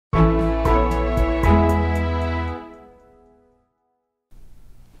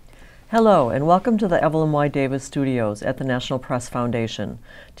Hello, and welcome to the Evelyn Y. Davis Studios at the National Press Foundation.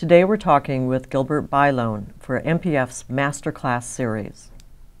 Today we're talking with Gilbert Bailon for NPF's Masterclass series.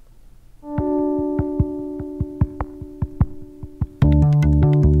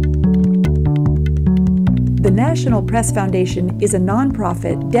 The National Press Foundation is a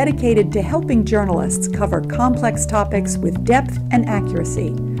nonprofit dedicated to helping journalists cover complex topics with depth and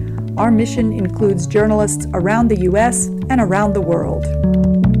accuracy. Our mission includes journalists around the U.S. and around the world.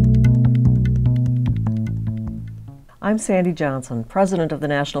 I'm Sandy Johnson, president of the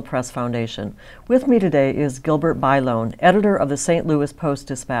National Press Foundation. With me today is Gilbert Bailon, editor of the St. Louis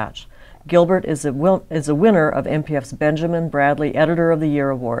Post-Dispatch. Gilbert is a winner of NPF's Benjamin Bradley Editor of the Year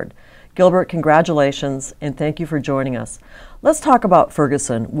Award. Gilbert, congratulations, and thank you for joining us. Let's talk about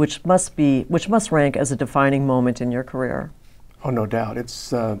Ferguson, which must rank as a defining moment in your career. Oh, no doubt. It's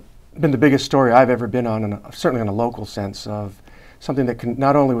been the biggest story I've ever been on, certainly in a local sense, of something that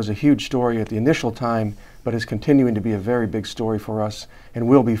not only was a huge story at the initial time, but is continuing to be a very big story for us and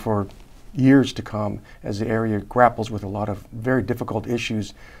will be for years to come as the area grapples with a lot of very difficult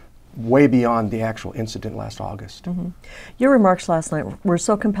issues way beyond the actual incident last August. Mm-hmm. Your remarks last night were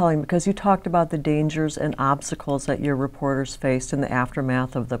so compelling because you talked about the dangers and obstacles that your reporters faced in the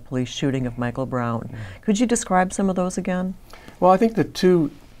aftermath of the police shooting of Michael Brown. Mm-hmm. Could you describe some of those again? Well, I think the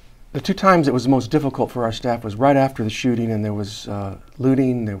two times it was most difficult for our staff was right after the shooting, and there was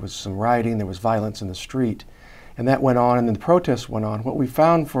looting, there was some rioting, there was violence in the street, and that went on, and then the protests went on. What we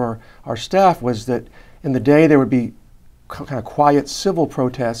found for our staff was that in the day there would be kind of quiet civil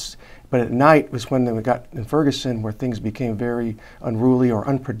protests, but at night was when we got in Ferguson where things became very unruly or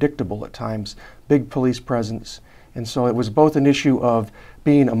unpredictable at times, big police presence. And so it was both an issue of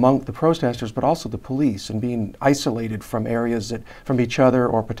being among the protesters, but also the police, and being isolated from areas from each other,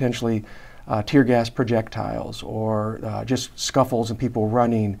 or potentially tear gas projectiles, or just scuffles and people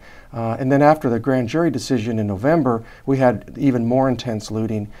running. And then after the grand jury decision in November, we had even more intense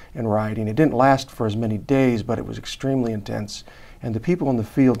looting and rioting. It didn't last for as many days, but it was extremely intense. And the people in the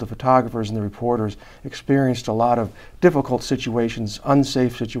field, the photographers and the reporters, experienced a lot of difficult situations,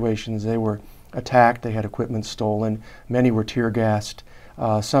 unsafe situations. They were attacked, they had equipment stolen, many were tear gassed.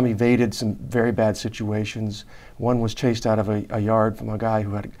 Some evaded some very bad situations. One was chased out of a yard from a guy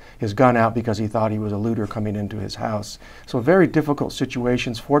who had his gun out because he thought he was a looter coming into his house. So very difficult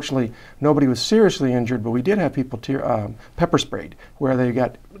situations. Fortunately, nobody was seriously injured, but we did have people pepper sprayed, where they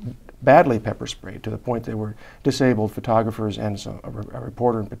got badly pepper sprayed to the point they were disabled, photographers and a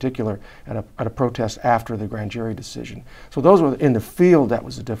reporter in particular, at a protest after the grand jury decision. So those were in the field. That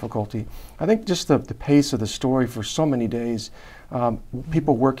was the difficulty. I think just the pace of the story for so many days,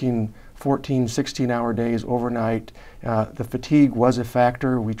 people working 14, 16-hour days overnight. The fatigue was a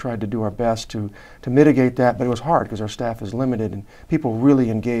factor. We tried to do our best to mitigate that, but it was hard because our staff is limited and people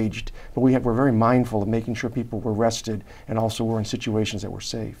really engaged. But we're very mindful of making sure people were rested and also were in situations that were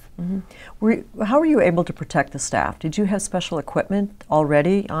safe. Mm-hmm. How were you able to protect the staff? Did you have special equipment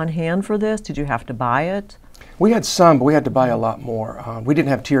already on hand for this? Did you have to buy it? We had some, but we had to buy a lot more. We didn't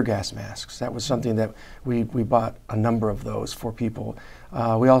have tear gas masks. That was something that we bought a number of those for people.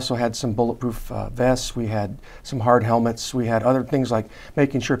 We also had some bulletproof vests. We had some hard helmets. We had other things like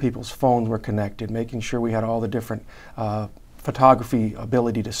making sure people's phones were connected, making sure we had all the different photography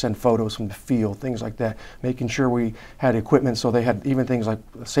ability to send photos from the field, things like that, making sure we had equipment so they had even things like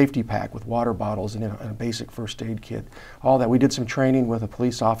a safety pack with water bottles and a basic first aid kit, all that. We did some training with a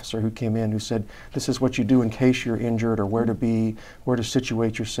police officer who came in who said, this is what you do in case you're injured, or where to be, where to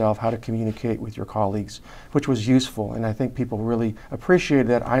situate yourself, how to communicate with your colleagues, which was useful, and I think people really appreciated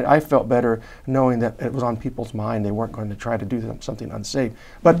that. I felt better knowing that it was on people's mind. They weren't going to try to do something unsafe.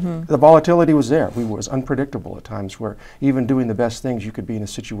 But the volatility was there. It was unpredictable at times, where even doing the best things, you could be in a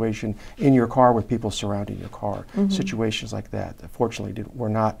situation in your car with people surrounding your car. Situations like that fortunately were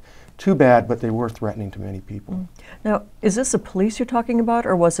not too bad, but they were threatening to many people. Now, is this the police you're talking about,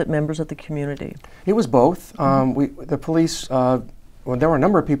 or was it members of the community? It was both. The police, well, there were a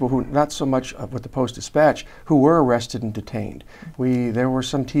number of people who, not so much with the Post-Dispatch, who were arrested and detained. There were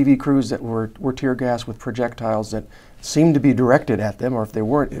some TV crews that were tear gassed with projectiles that seemed to be directed at them, or if they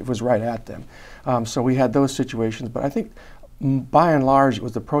weren't, it was right at them. So we had those situations, but I think by and large it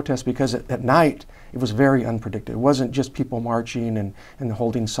was the protest because at night it was very unpredictable. It wasn't just people marching and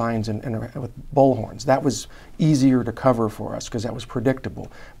holding signs and with bullhorns. That was easier to cover for us because that was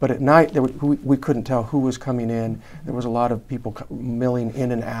predictable. But at night we couldn't tell who was coming in. There was a lot of people milling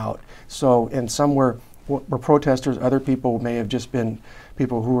in and out. So, and some were protesters, other people may have just been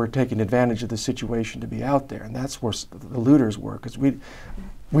people who were taking advantage of the situation to be out there, and that's where the looters were, because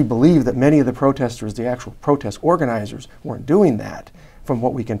we believe that many of the protesters, the actual protest organizers, weren't doing that. from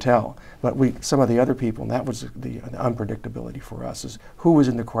what we can tell. But some of the other people, and that was the unpredictability for us, is who was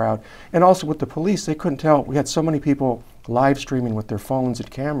in the crowd. And also with the police, they couldn't tell. We had so many people live streaming with their phones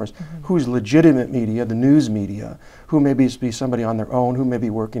and cameras, who's legitimate media, the news media, who may be somebody on their own, who may be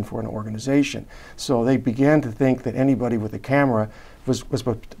working for an organization. So they began to think that anybody with a camera was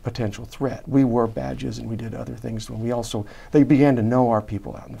a potential threat. We wore badges and we did other things. And they began to know our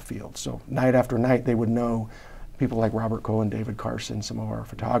people out in the field. So night after night, they would know people like Robert Cohen, David Carson, some of our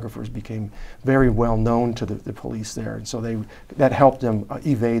photographers became very well known to the police there. And so that helped them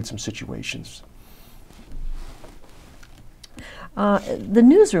evade some situations. The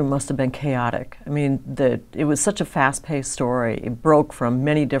newsroom must have been chaotic. I mean, it was such a fast-paced story. It broke from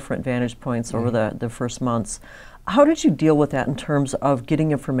many different vantage points over the first months. How did you deal with that in terms of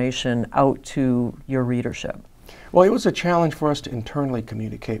getting information out to your readership? Well, it was a challenge for us to internally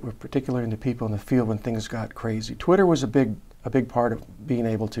communicate, with particularly the people in the field when things got crazy. Twitter was a big part of being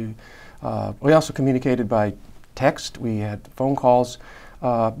able to. We also communicated by text. We had phone calls.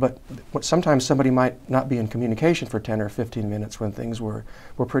 But sometimes somebody might not be in communication for 10 or 15 minutes when things were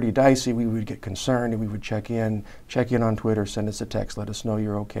pretty dicey. We would get concerned and we would check in on Twitter, send us a text, let us know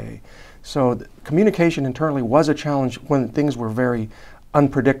you're okay. So communication internally was a challenge when things were very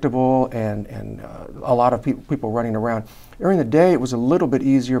unpredictable and a lot of people running around. During the day it was a little bit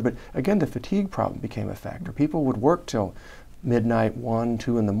easier, but again the fatigue problem became a factor. People would work till midnight, 1,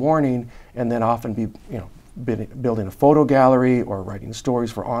 2 in the morning, and then often be building a photo gallery or writing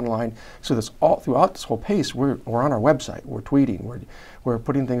stories for online. So throughout this whole pace, we're on our website, we're tweeting, we're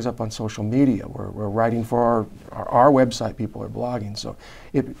putting things up on social media, we're writing for our website, people are blogging. So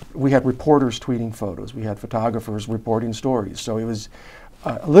we had reporters tweeting photos, we had photographers reporting stories. So it was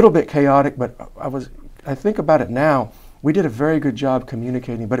a little bit chaotic, but I think about it now, we did a very good job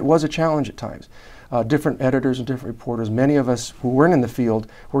communicating, but it was a challenge at times. Different editors and different reporters, many of us who weren't in the field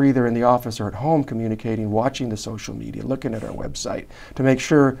were either in the office or at home communicating, watching the social media, looking at our website to make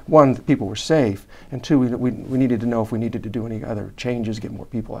sure, one, that people were safe, and two, we needed to know if we needed to do any other changes, get more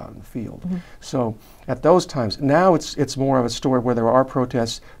people out in the field. So at those times, now it's more of a story where there are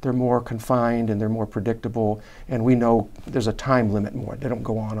protests, they're more confined and they're more predictable, and we know there's a time limit more. They don't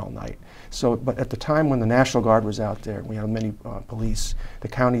go on all night. So, but at the time when the National Guard was out there, we had many police, the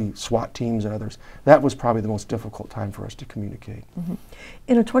county SWAT teams and others, that was probably the most difficult time for us to communicate.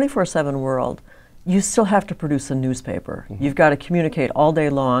 In a 24/7 world, you still have to produce a newspaper. You've got to communicate all day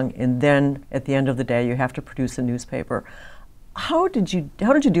long, and then at the end of the day, you have to produce a newspaper. How did you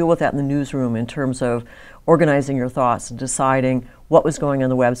deal with that in the newsroom in terms of organizing your thoughts and deciding what was going on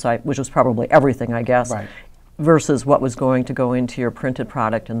the website, which was probably everything, I guess, right, versus what was going to go into your printed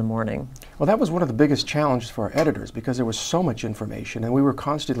product in the morning? Well, that was one of the biggest challenges for our editors because there was so much information and we were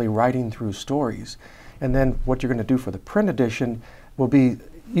constantly writing through stories. And then what you're going to do for the print edition will be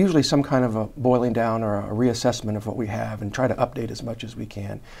usually some kind of a boiling down or a reassessment of what we have and try to update as much as we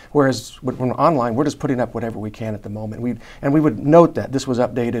can. Whereas when we're online, we're just putting up whatever we can at the moment. We would note that this was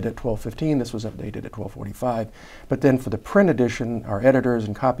updated at 12:15, this was updated at 12:45. But then for the print edition, our editors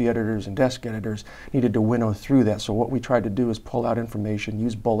and copy editors and desk editors needed to winnow through that. So what we tried to do is pull out information,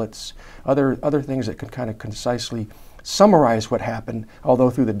 use bullets, other things that could kind of concisely summarize what happened, although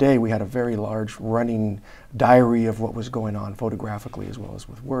through the day we had a very large running diary of what was going on photographically as well as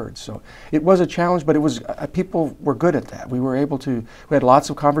with words. So it was a challenge, but it was people were good at that. We had lots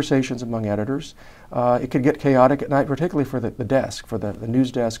of conversations among editors. It could get chaotic at night, particularly for the desk, for the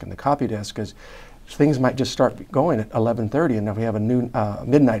news desk and the copy desk, because things might just start going at 11:30, and if we have a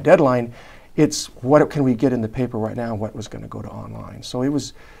midnight deadline, it's what can we get in the paper right now and what was going to go to online. So it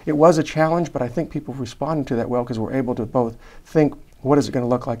was a challenge, but I think people responded to that well because we're able to both think, what is it going to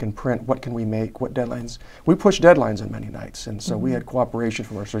look like in print, what can we make, what deadlines. We pushed deadlines on many nights, and so we had cooperation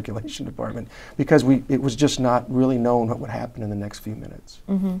from our circulation department because it was just not really known what would happen in the next few minutes.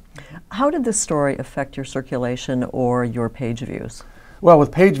 How did this story affect your circulation or your page views? Well,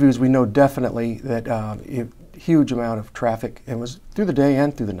 with page views, we know definitely that huge amount of traffic. It was through the day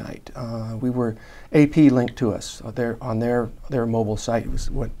and through the night. We were AP linked to us on their mobile site. It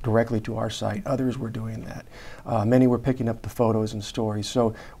went directly to our site. Others were doing that. Many were picking up the photos and stories.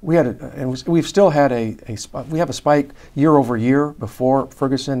 So we had we've still had we have a spike year over year before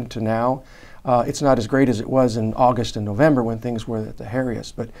Ferguson to now. It's not as great as it was in August and November when things were at the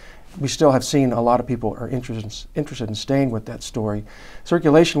hairiest, but we still have seen a lot of people are interested in staying with that story.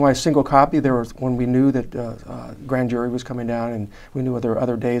 Circulation-wise, single copy, when we knew that grand jury was coming down and we knew there were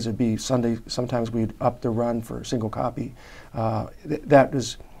other days it'd be Sunday, sometimes we'd up the run for single copy. That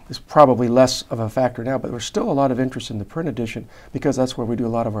is probably less of a factor now, but there's still a lot of interest in the print edition because that's where we do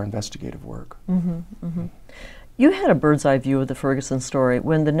a lot of our investigative work. You had a bird's eye view of the Ferguson story.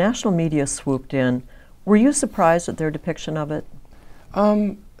 When the national media swooped in, were you surprised at their depiction of it?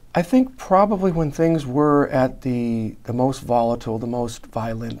 I think probably when things were at the most volatile, the most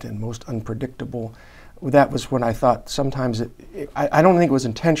violent, and most unpredictable, that was when I thought sometimes I don't think it was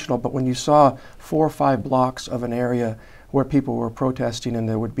intentional, but when you saw 4 or 5 blocks of an area where people were protesting and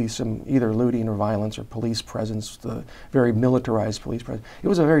there would be some either looting or violence or police presence, the very militarized police presence. It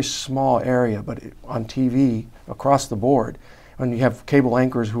was a very small area, but on TV, across the board, when you have cable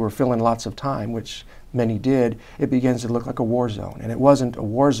anchors who are filling lots of time, which many did, it begins to look like a war zone. And it wasn't a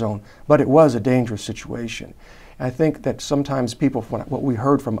war zone, but it was a dangerous situation. And I think that sometimes people, what we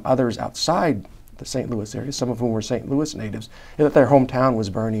heard from others outside the St. Louis area, some of whom were St. Louis natives, that their hometown was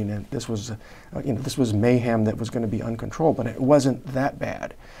burning and this was, this was mayhem that was going to be uncontrolled, but it wasn't that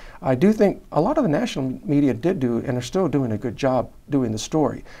bad. I do think a lot of the national media did do and are still doing a good job doing the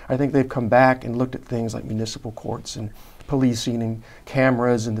story. I think they've come back and looked at things like municipal courts and policing and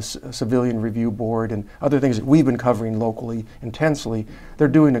cameras and the Civilian Review Board and other things that we've been covering locally intensely. They're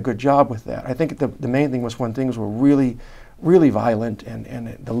doing a good job with that. I think the main thing was when things were really violent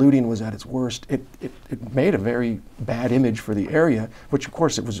and the looting was at its worst, it made a very bad image for the area, which of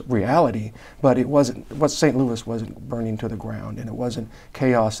course it was reality, but it wasn't, St. Louis wasn't burning to the ground and it wasn't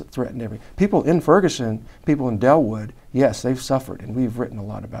chaos that threatened everything. People in Ferguson, people in Delwood, yes, they've suffered and we've written a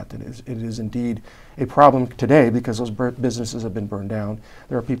lot about that. It is indeed a problem today because those businesses have been burned down.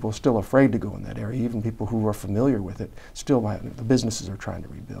 There are people still afraid to go in that area, even people who are familiar with it, still the businesses are trying to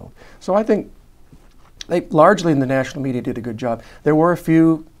rebuild. So I think they largely in the national media did a good job. There were a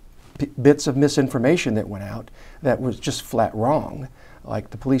few bits of misinformation that went out that was just flat wrong,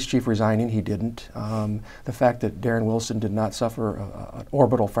 like the police chief resigning, he didn't. The fact that Darren Wilson did not suffer an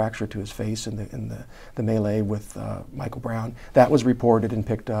orbital fracture to his face in the melee with Michael Brown, that was reported and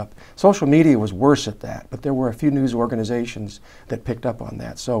picked up. Social media was worse at that, but there were a few news organizations that picked up on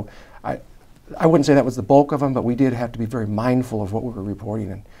that. So I wouldn't say that was the bulk of them, but we did have to be very mindful of what we were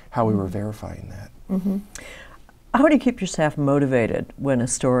reporting and how we were verifying that. Mm-hmm. How do you keep your staff motivated when a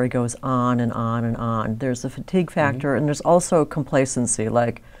story goes on and on and on? There's a fatigue factor, and there's also complacency,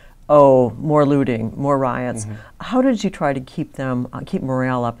 like, oh, more looting, more riots. How did you try to keep them, keep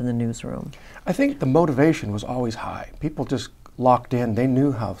morale up in the newsroom? I think the motivation was always high. People just locked in. They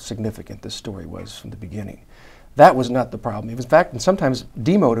knew how significant this story was from the beginning. That was not the problem. It was, in fact, and sometimes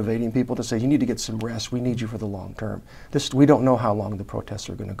demotivating people to say, you need to get some rest. We need you for the long term. We don't know how long the protests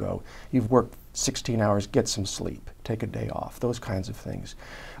are going to go. You've worked 16 hours, get some sleep, take a day off, those kinds of things.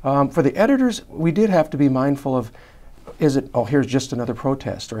 For the editors, we did have to be mindful of, is it, oh, here's just another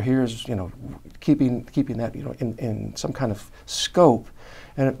protest, or here's, keeping that, in some kind of scope.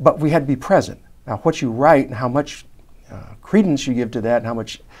 But we had to be present. Now, what you write and how much credence you give to that and how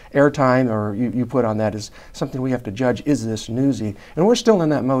much airtime or you put on that is something we have to judge. Is this newsy? And we're still in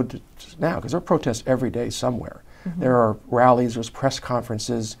that mode now because there are protests every day somewhere. There are rallies, there's press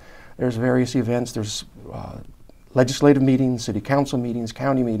conferences, there's various events, there's legislative meetings, city council meetings,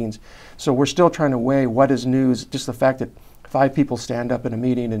 county meetings. So we're still trying to weigh what is news. Just the fact that 5 people stand up in a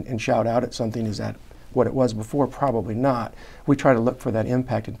meeting and shout out at something, is that what it was before? Probably not. We try to look for that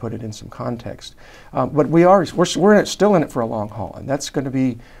impact and put it in some context. But we're still in it for a long haul, and those are going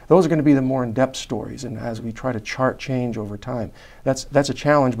to be the more in-depth stories. And as we try to chart change over time, that's a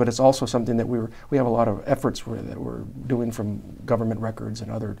challenge. But it's also something that we have a lot of efforts that we're doing from government records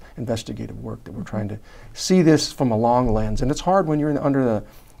and other investigative work that we're trying to see this from a long lens. And it's hard when you're under the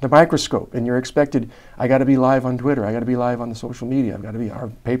microscope and you're expected, I got to be live on Twitter, I got to be live on the social media, our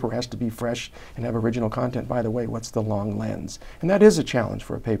paper has to be fresh and have original content. By the way, what's the long lens? And that is a challenge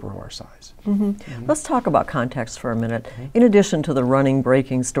for a paper of our size. Let's talk about context for a minute. In addition to the running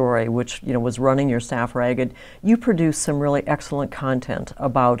breaking story, which was running your staff ragged, you produced some really excellent content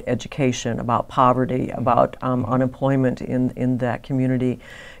about education, about poverty, about unemployment in that community.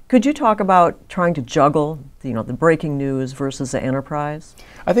 Could you talk about trying to juggle, the breaking news versus the enterprise?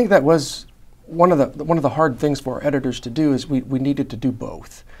 I think that was one of the hard things for our editors to do. Is we needed to do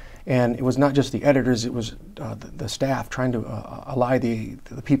both, and it was not just the editors; it was the staff trying to ally the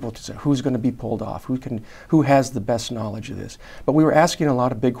people to say who's going to be pulled off, who has the best knowledge of this. But we were asking a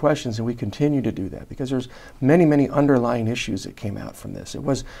lot of big questions, and we continue to do that because there's many underlying issues that came out from this. It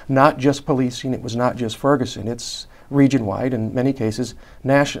was not just policing; it was not just Ferguson. It's region-wide, in many cases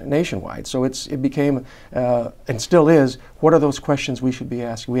nationwide. So it became, and still is, what are those questions we should be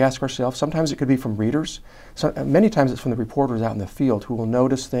asking? We ask ourselves. Sometimes it could be from readers. Many times it's from the reporters out in the field who will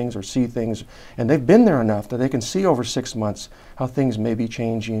notice things or see things, and they've been there enough that they can see over 6 months how things may be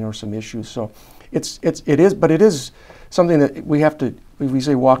changing or some issues. So it is something that we have to we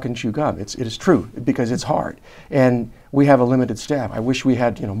say walk and chew gum. It is true because it's hard, and we have a limited staff. I wish we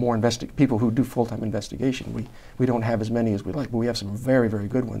had more people who do full-time investigation. We don't have as many as we'd like, but we have some very, very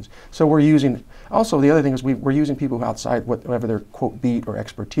good ones. So we're using, also the other thing is we're using people outside whatever their quote beat or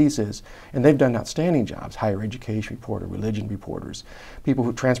expertise is, and they've done outstanding jobs. Higher education reporter, religion reporters, people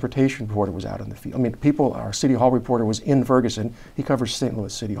who, transportation reporter was out in the field. I mean, our City Hall reporter was in Ferguson. He covers St.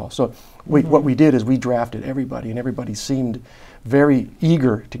 Louis City Hall. So what we did is we drafted everybody, and everybody seemed very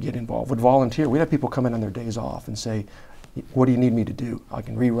eager to get involved, would volunteer. We had people come in on their days off and say, what do you need me to do? I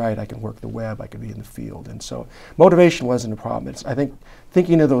can rewrite, I can work the web, I can be in the field. And so motivation wasn't a problem. It's, I think,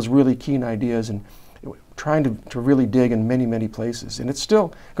 thinking of those really keen ideas and trying to really dig in many, many places. And it's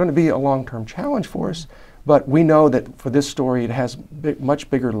still going to be a long-term challenge for us, but we know that for this story, it has much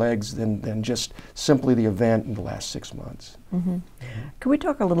bigger legs than just simply the event in the last 6 months. Mm-hmm. Can we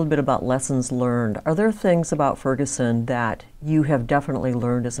talk a little bit about lessons learned? Are there things about Ferguson that you have definitely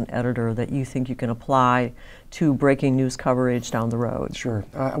learned as an editor that you think you can apply to breaking news coverage down the road? Sure.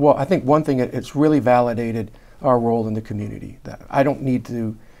 Well, I think one thing, it's really validated our role in the community. That I don't need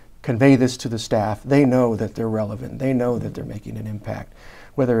to convey this to the staff. They know that they're relevant. They know that they're making an impact.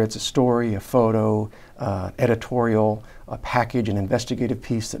 Whether it's a story, a photo, editorial, a package, an investigative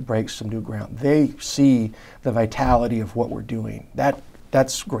piece that breaks some new ground, they see the vitality of what we're doing.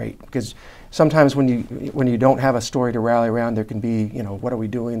 That's great, because sometimes when you don't have a story to rally around, there can be, what are we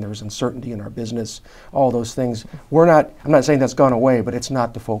doing? There's uncertainty in our business, all those things. I'm not saying that's gone away, but it's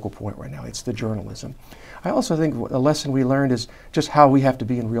not the focal point right now. It's the journalism. I also think a lesson we learned is just how we have to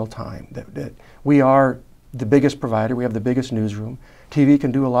be in real time. That we are the biggest provider. We have the biggest newsroom. TV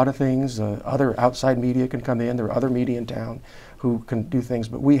can do a lot of things. Other outside media can come in. There are other media in town who can do things,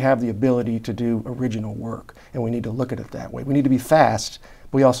 but we have the ability to do original work, and we need to look at it that way. We need to be fast,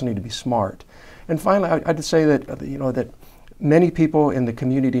 but we also need to be smart. And finally, I'd say that that many people in the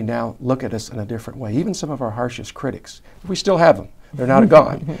community now look at us in a different way. Even some of our harshest critics, we still have them. They're not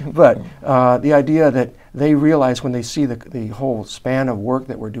gone. But the idea that they realize when they see the whole span of work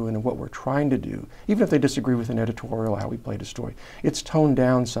that we're doing and what we're trying to do, even if they disagree with an editorial, how we played a story, it's toned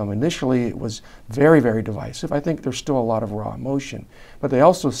down some. Initially, it was very, very divisive. I think there's still a lot of raw emotion. But they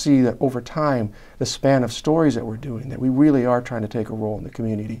also see that over time, the span of stories that we're doing, that we really are trying to take a role in the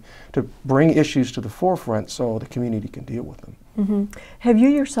community to bring issues to the forefront so the community can deal with them. Mm-hmm. Have you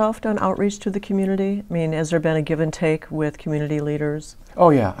yourself done outreach to the community? I mean, has there been a give and take with community leaders? Oh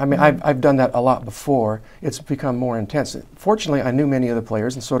yeah, I mean, I've done that a lot before. It's become more intense. Fortunately, I knew many of the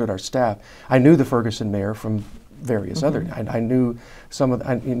players, and so did our staff. I knew the Ferguson mayor from various other. I knew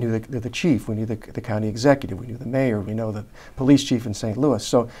I knew the chief. We knew the county executive. We knew the mayor. We know the police chief in St. Louis.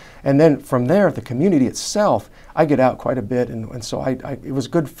 So, and then from there, the community itself, I get out quite a bit, and so it was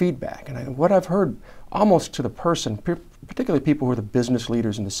good feedback. And what I've heard almost to the person, particularly people who are the business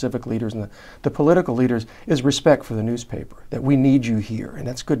leaders and the civic leaders and the political leaders, is respect for the newspaper, that we need you here, and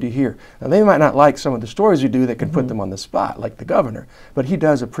that's good to hear. Now, they might not like some of the stories you do that can put them on the spot, like the governor, but he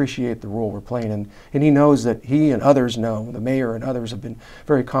does appreciate the role we're playing, and he knows that he and others know, the mayor and others have been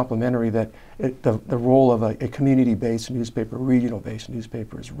very complimentary, that the role of a community-based newspaper, regional-based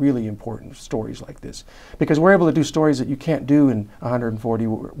newspaper is really important for stories like this, because we're able to do stories that you can't do in 140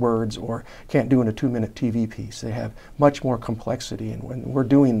 words or can't do in a 2-minute TV piece. They have much more complexity, and when we're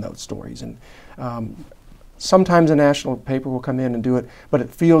doing those stories, and sometimes a national paper will come in and do it, but it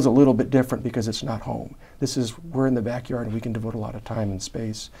feels a little bit different because it's not home. We're in the backyard, and we can devote a lot of time and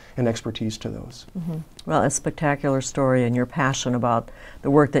space and expertise to those. Mm-hmm. Well, a spectacular story, and your passion about the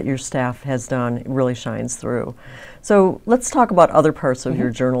work that your staff has done really shines through. So let's talk about other parts of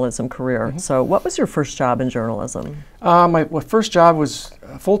your journalism career. So what was your first job in journalism? My first job was,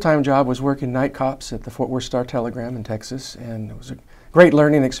 a full-time job, was working night cops at the Fort Worth Star-Telegram in Texas, and it was a great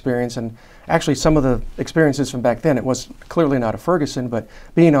learning experience. And actually some of the experiences from back then, it was clearly not a Ferguson, but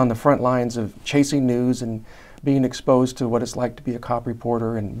being on the front lines of chasing news and being exposed to what it's like to be a cop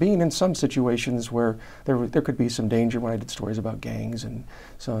reporter, and being in some situations where there could be some danger when I did stories about gangs. And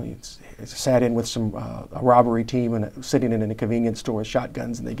so it's sat in with some a robbery team and sitting in a convenience store with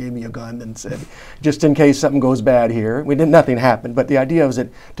shotguns, and they gave me a gun and said, just in case something goes bad here. Nothing happened, but the idea was that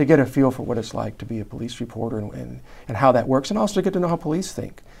to get a feel for what it's like to be a police reporter and how that works, and also to get to know how police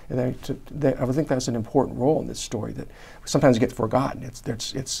think. And I think that's an important role in this story that sometimes gets forgotten.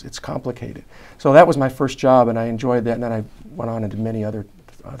 It's complicated. So that was my first job, and I enjoyed that. And then I went on and did many other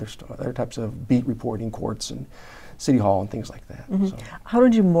types of beat reporting, courts and City Hall and things like that. So. How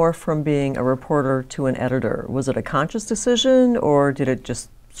did you morph from being a reporter to an editor? Was it a conscious decision, or did it just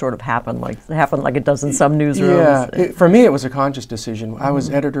sort of happen like it does in some newsrooms? Yeah, for me it was a conscious decision. I was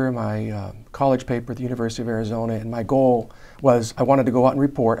editor of my college paper at the University of Arizona, and my goal was I wanted to go out and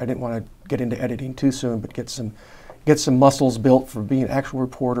report. I didn't want to get into editing too soon, but get some muscles built for being an actual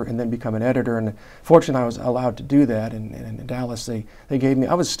reporter and then become an editor. And fortunately, I was allowed to do that. And in Dallas, they gave me,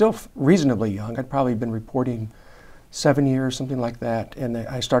 I was still reasonably young. I'd probably been reporting 7 years, something like that. And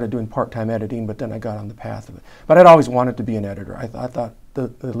I started doing part-time editing, but then I got on the path of it. But I'd always wanted to be an editor. I thought the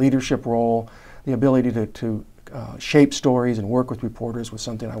leadership role, the ability to shape stories and work with reporters was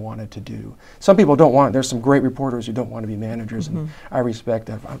something I wanted to do. Some people don't want it. There's some great reporters who don't want to be managers, and I respect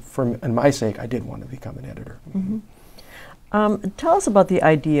that. For my sake, I did want to become an editor. Tell us about the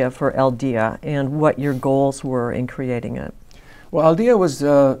idea for El Dia and what your goals were in creating it. Well, El Dia was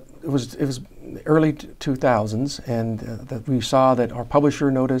it was early 2000s, and that we saw that our publisher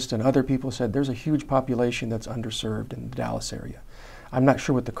noticed, and other people said there's a huge population that's underserved in the Dallas area. I'm not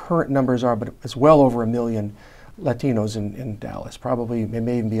sure what the current numbers are, but it's well over 1 million Latinos in Dallas. Probably, it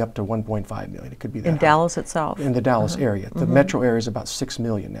may even be up to 1.5 million. It could be that in high. Dallas itself? In the Dallas area. The metro area is about 6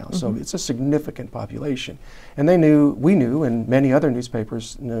 million now, so it's a significant population. And we knew, and many other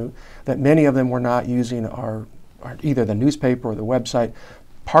newspapers knew, that many of them were not using either the newspaper or the website.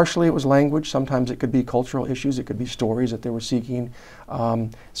 Partially it was language, sometimes it could be cultural issues, it could be stories that they were seeking.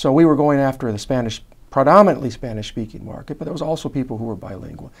 So we were going after the predominantly Spanish-speaking market, but there was also people who were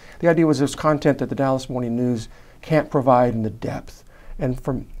bilingual. The idea was there's content that the Dallas Morning News can't provide in the depth. And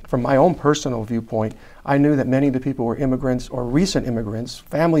from my own personal viewpoint, I knew that many of the people were immigrants or recent immigrants,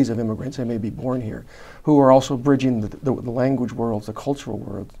 families of immigrants, they may be born here, who were also bridging the language worlds, the cultural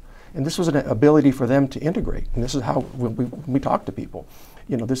worlds. And this was an ability for them to integrate. And this is how we talk to people.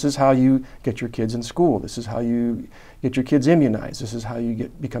 You know, this is how you get your kids in school. This is how you get your kids immunized. This is how you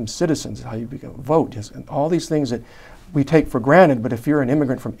become citizens, how you vote. And all these things that we take for granted, but if you're an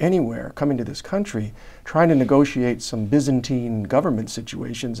immigrant from anywhere coming to this country, trying to negotiate some Byzantine government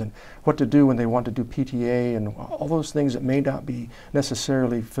situations and what to do when they want to do PTA and all those things that may not be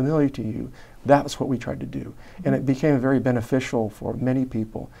necessarily familiar to you, that's what we tried to do. And it became very beneficial for many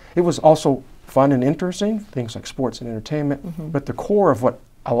people. It was also fun and interesting, things like sports and entertainment, but the core of what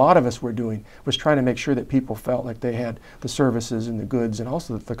a lot of us were doing was trying to make sure that people felt like they had the services and the goods, and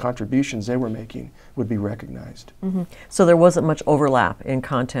also that the contributions they were making would be recognized. So there wasn't much overlap in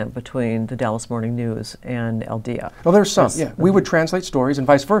content between the Dallas Morning News and El Dia? Well, there's some, yeah. We would translate stories and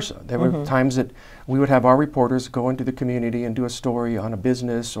vice versa. There were times that we would have our reporters go into the community and do a story on a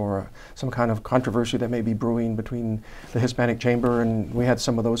business or some kind of controversy that may be brewing between the Hispanic Chamber, and we had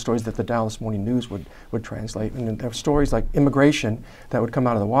some of those stories that the Dallas Morning News would translate. And there were stories like immigration that would come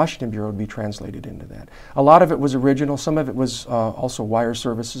out of the Washington Bureau would be translated into that. A lot of it was original. Some of it was also wire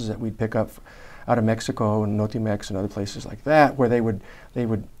services that we'd pick up out of Mexico and Notimex and other places like that, where they would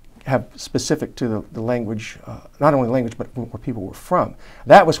have specific to the language, not only language, but where people were from.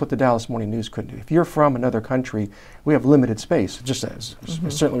 That was what the Dallas Morning News couldn't do. If you're from another country, we have limited space, just as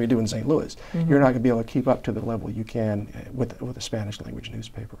certainly we do in St. Louis. You're not going to be able to keep up to the level you can with a Spanish language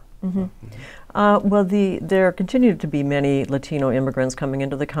newspaper. Well, there continue to be many Latino immigrants coming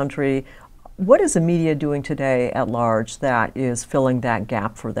into the country. What is the media doing today at large that is filling that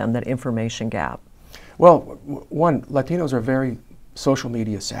gap for them, that information gap? Well, one, Latinos are very social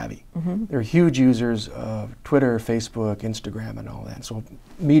media savvy. They're huge users of Twitter, Facebook, Instagram, and all that. So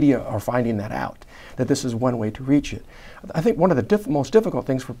media are finding that out, that this is one way to reach it. I think one of the most difficult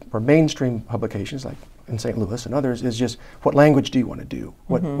things for mainstream publications, like in St. Louis and others, is just what language do you want to do?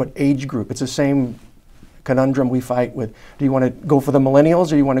 What age group? It's the same conundrum we fight with. Do you want to go for the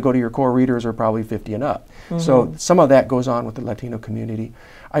millennials, or you want to go to your core readers who are probably 50 and up? So some of that goes on with the Latino community.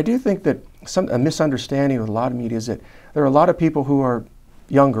 I do think that a misunderstanding with a lot of media is that there are a lot of people who are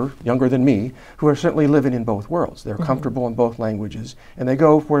younger than me, who are certainly living in both worlds. They're comfortable in both languages, and they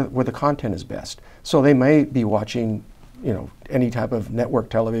go where the content is best. So they may be watching, you know, any type of network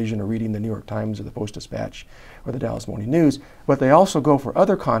television or reading the New York Times or the Post-Dispatch or the Dallas Morning News, but they also go for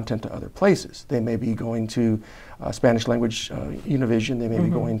other content to other places. They may be going to Spanish language Univision, they may be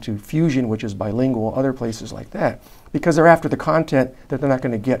going to Fusion, which is bilingual, other places like that, because they're after the content that they're not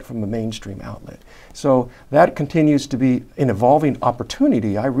going to get from a mainstream outlet. So that continues to be an evolving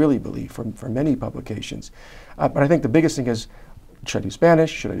opportunity, I really believe, for many publications. But I think the biggest thing is, should I do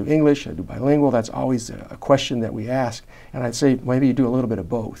Spanish? Should I do English? Should I do bilingual? That's always a question that we ask. And I'd say maybe you do a little bit of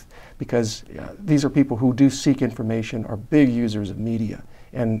both, because these are people who do seek information, are big users of media.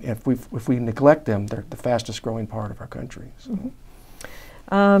 And if we neglect them, they're the fastest growing part of our country. So.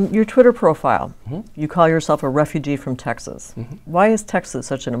 Your Twitter profile, you call yourself a refugee from Texas. Why is Texas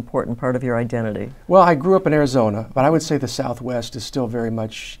such an important part of your identity? Well, I grew up in Arizona, but I would say the Southwest is still very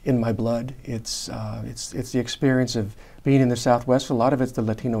much in my blood. It's the experience of being in the Southwest. A lot of it's the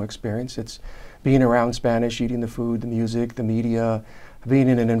Latino experience. It's being around Spanish, eating the food, the music, the media, being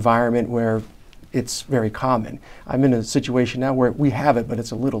in an environment where it's very common. I'm in a situation now where we have it, but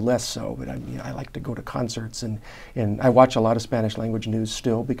it's a little less so. But I like to go to concerts, and I watch a lot of Spanish language news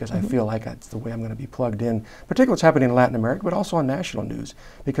still because I feel like that's the way I'm going to be plugged in, particularly what's happening in Latin America, but also on national news,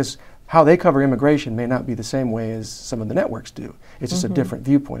 because how they cover immigration may not be the same way as some of the networks do. It's just a different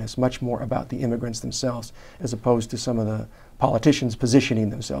viewpoint. It's much more about the immigrants themselves as opposed to some of the politicians positioning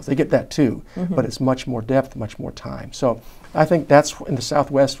themselves. They get that too, but it's much more depth, much more time. So I think that's in the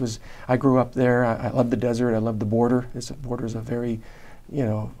Southwest I grew up there. I love the desert. I love the border. The border is a very,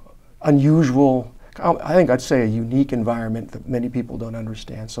 unusual, I think I'd say a unique environment that many people don't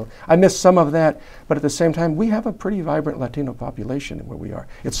understand. So I miss some of that, but at the same time, we have a pretty vibrant Latino population where we are.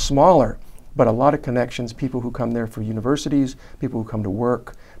 It's smaller, but a lot of connections, people who come there for universities, people who come to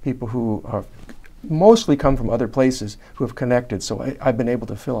work, people who are mostly come from other places who have connected. So I've been able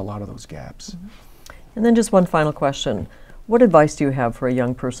to fill a lot of those gaps. And then just one final question. What advice do you have for a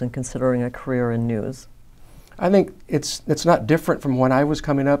young person considering a career in news? I think it's not different from when I was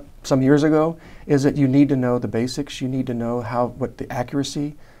coming up some years ago, is that you need to know the basics. You need to know what the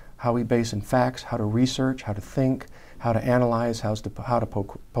accuracy, how we base in facts, how to research, how to think, how to analyze, how to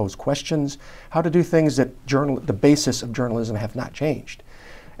pose questions, how to do things that the basis of journalism have not changed.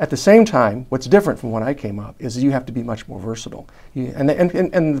 At the same time, what's different from when I came up is you have to be much more versatile. And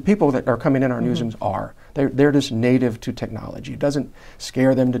the people that are coming in our newsrooms they're just native to technology. It doesn't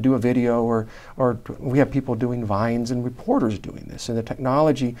scare them to do a video, or we have people doing Vines and reporters doing this. And the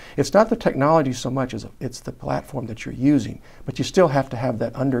technology, it's not the technology so much as it's the platform that you're using, but you still have to have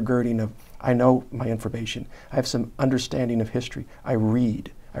that undergirding of, I know my information. I have some understanding of history. I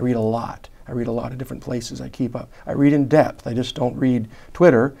read a lot. I read a lot of different places. I keep up. I read in depth. I just don't read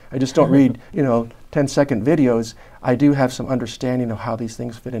Twitter. I just don't read, 10-second videos. I do have some understanding of how these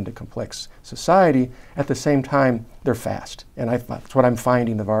things fit into complex society. At the same time, they're fast. And that's what I'm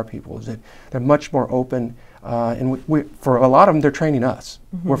finding of our people, is that they're much more open. And for a lot of them, they're training us.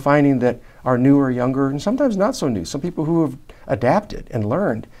 We're finding that our newer, younger, and sometimes not so new, some people who have adapted and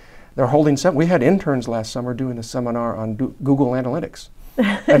learned, they're holding we had interns last summer doing a seminar on Google Analytics.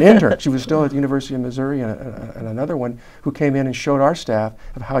 An intern. She was still at the University of Missouri, and another one who came in and showed our staff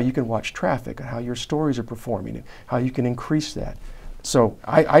of how you can watch traffic and how your stories are performing and how you can increase that. So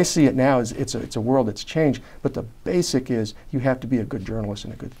I see it now as it's a world that's changed, but the basic is you have to be a good journalist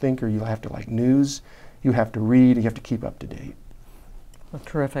and a good thinker. You have to like news. You have to read. You have to keep up to date. Well,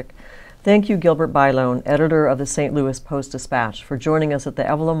 terrific. Thank you, Gilbert Bailon, editor of the St. Louis Post-Dispatch, for joining us at the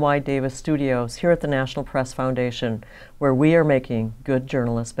Evelyn Y. Davis Studios here at the National Press Foundation, where we are making good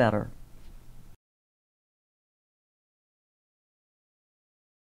journalists better.